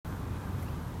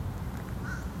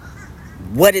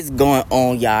What is going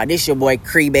on, y'all? This your boy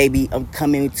Cree, baby. I'm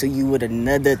coming to you with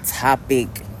another topic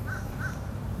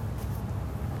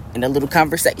and a little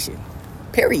conversation.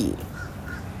 Period.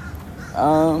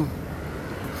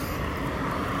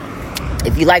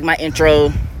 If you like my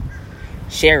intro,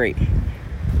 share it.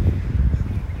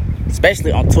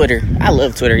 Especially on Twitter. I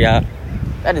love Twitter, y'all.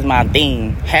 That is my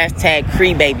thing. Hashtag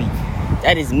Cree, baby.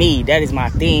 That is me. That is my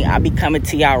thing. I be coming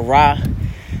to y'all raw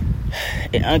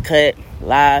and uncut,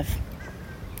 live,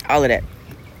 all of that.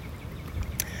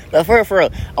 But for real,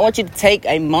 I want you to take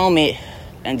a moment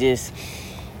and just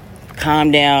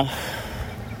calm down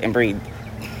and breathe.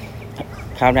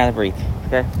 Calm down and breathe,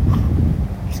 okay?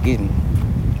 Excuse me.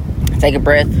 Take a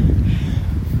breath,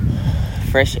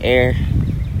 fresh air,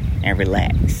 and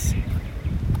relax.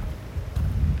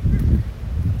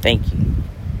 Thank you.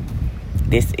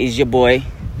 This is your boy.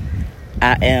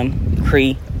 I am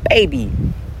Cree, baby.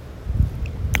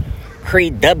 Cree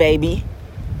the baby.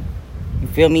 You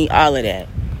feel me? All of that.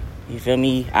 You feel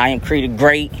me? I am Cree the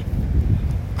great.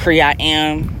 Cree I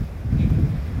am.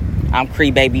 I'm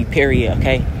Cree baby, period,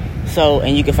 okay? So,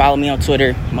 and you can follow me on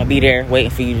Twitter. I'm going to be there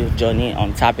waiting for you to join in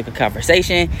on the topic of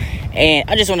conversation. And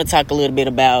I just want to talk a little bit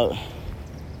about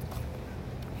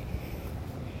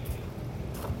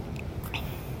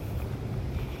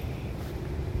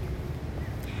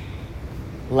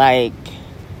like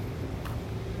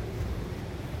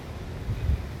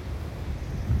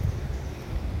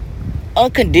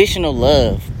unconditional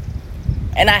love.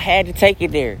 And I had to take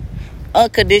it there.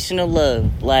 Unconditional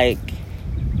love. Like,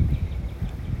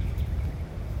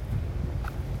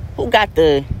 who got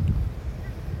the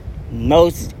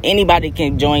most? Anybody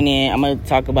can join in. I'm going to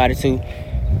talk about it too.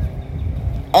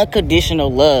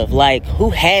 Unconditional love. Like, who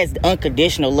has the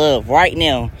unconditional love right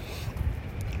now?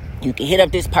 You can hit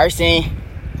up this person.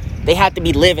 They have to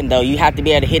be living, though. You have to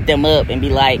be able to hit them up and be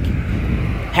like,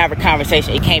 have a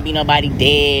conversation. It can't be nobody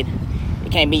dead.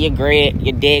 It can't be your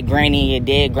dead granny, your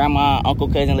dead grandma, uncle,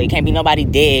 cousin. It can't be nobody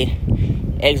dead.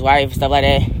 Ex-wife, stuff like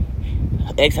that.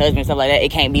 Ex-husband, stuff like that.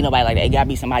 It can't be nobody like that. It gotta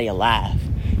be somebody alive.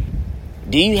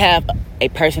 Do you have a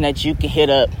person that you can hit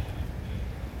up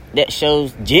that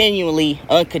shows genuinely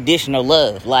unconditional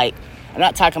love? Like, I'm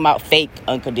not talking about fake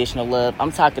unconditional love.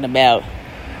 I'm talking about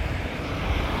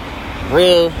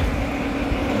real,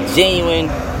 genuine,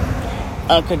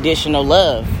 unconditional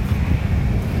love.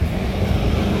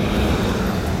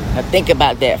 Now think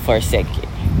about that for a second.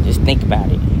 Just think about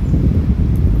it.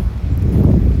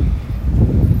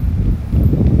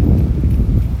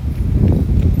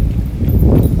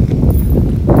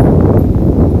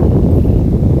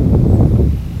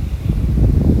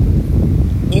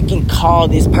 You can call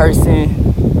this person,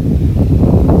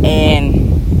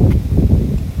 and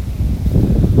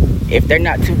if they're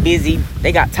not too busy,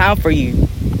 they got time for you.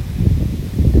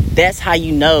 That's how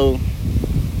you know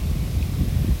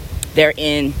they're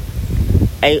in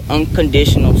a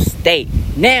unconditional state.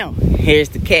 Now, here's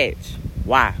the catch.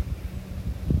 Why?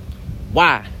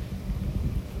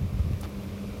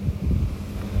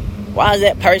 Why is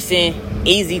that person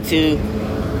easy to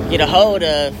get a hold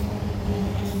of?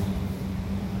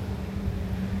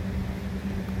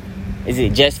 Is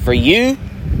it just for you?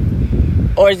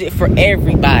 Or is it for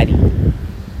everybody?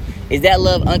 Is that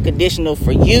love unconditional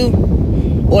for you?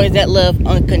 Or is that love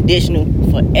unconditional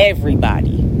for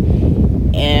everybody?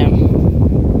 And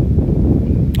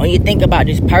when you think about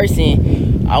this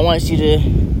person, I want you to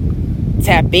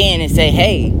tap in and say,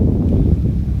 hey,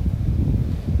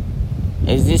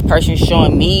 is this person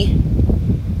showing me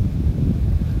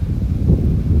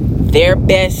their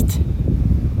best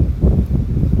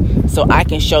so I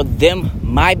can show them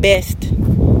my best?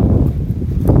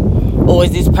 Or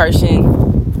is this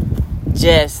person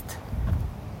just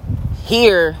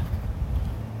here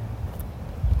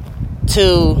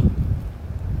to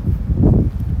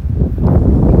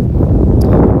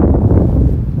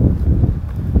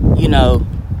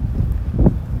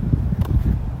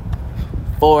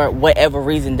for whatever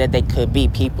reason that they could be?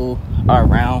 People are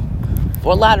around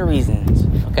for a lot of reasons,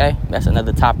 okay? That's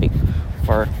another topic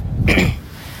for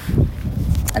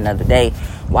another day.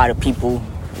 Why do people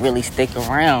really stick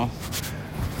around?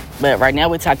 But right now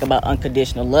we're talking about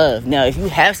unconditional love. Now, if you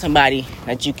have somebody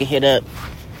that you can hit up,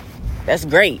 that's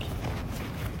great.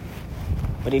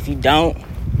 But if you don't,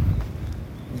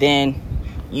 then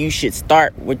you should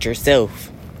start with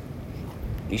yourself.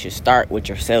 You should start with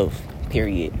yourself,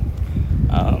 period.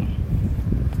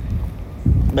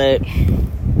 But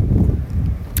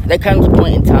there comes a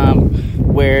point in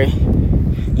time where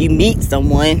you meet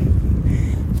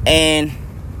someone and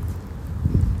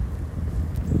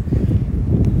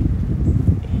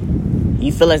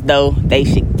you feel as though they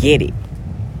should get it.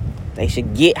 They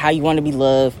should get how you want to be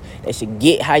loved. They should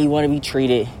get how you want to be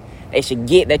treated. They should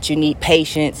get that you need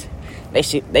patience. They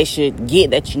should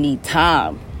get that you need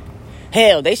time.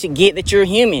 Hell, they should get that you're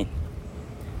human.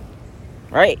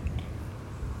 Right?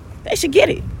 They should get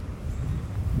it.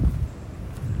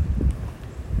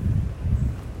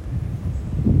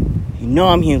 You know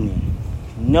I'm human.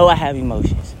 You know I have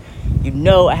emotions. You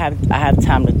know I have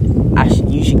time to.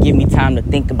 You should give me time to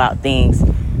think about things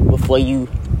before you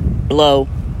blow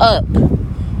up.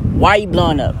 Why are you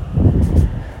blowing up?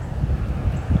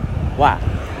 Why?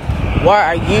 Why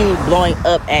are you blowing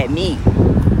up at me?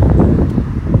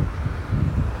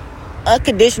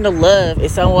 Unconditional love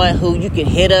is someone who you can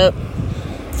hit up,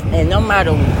 and no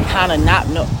matter kind of not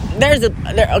know.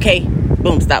 Okay,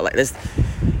 boom, stop like this.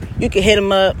 You can hit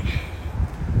them up,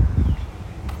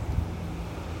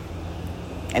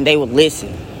 and they will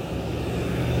listen.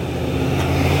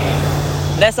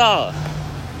 That's all.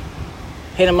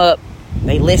 Hit them up,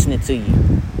 they listening to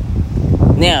you.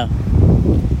 Now,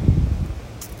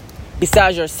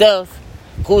 besides yourself,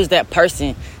 who is that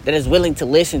person that is willing to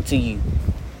listen to you?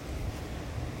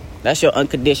 That's your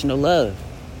unconditional love.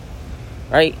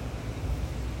 Right?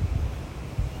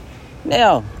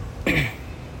 Now,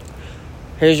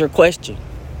 here's your question.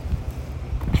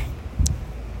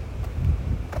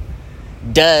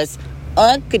 Does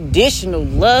unconditional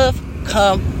love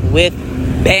come with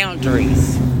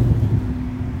boundaries?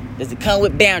 Does it come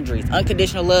with boundaries?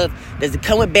 Unconditional love, does it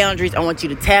come with boundaries? I want you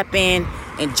to tap in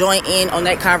and join in on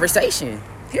that conversation.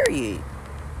 Period.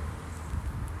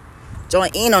 Join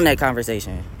in on that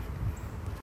conversation.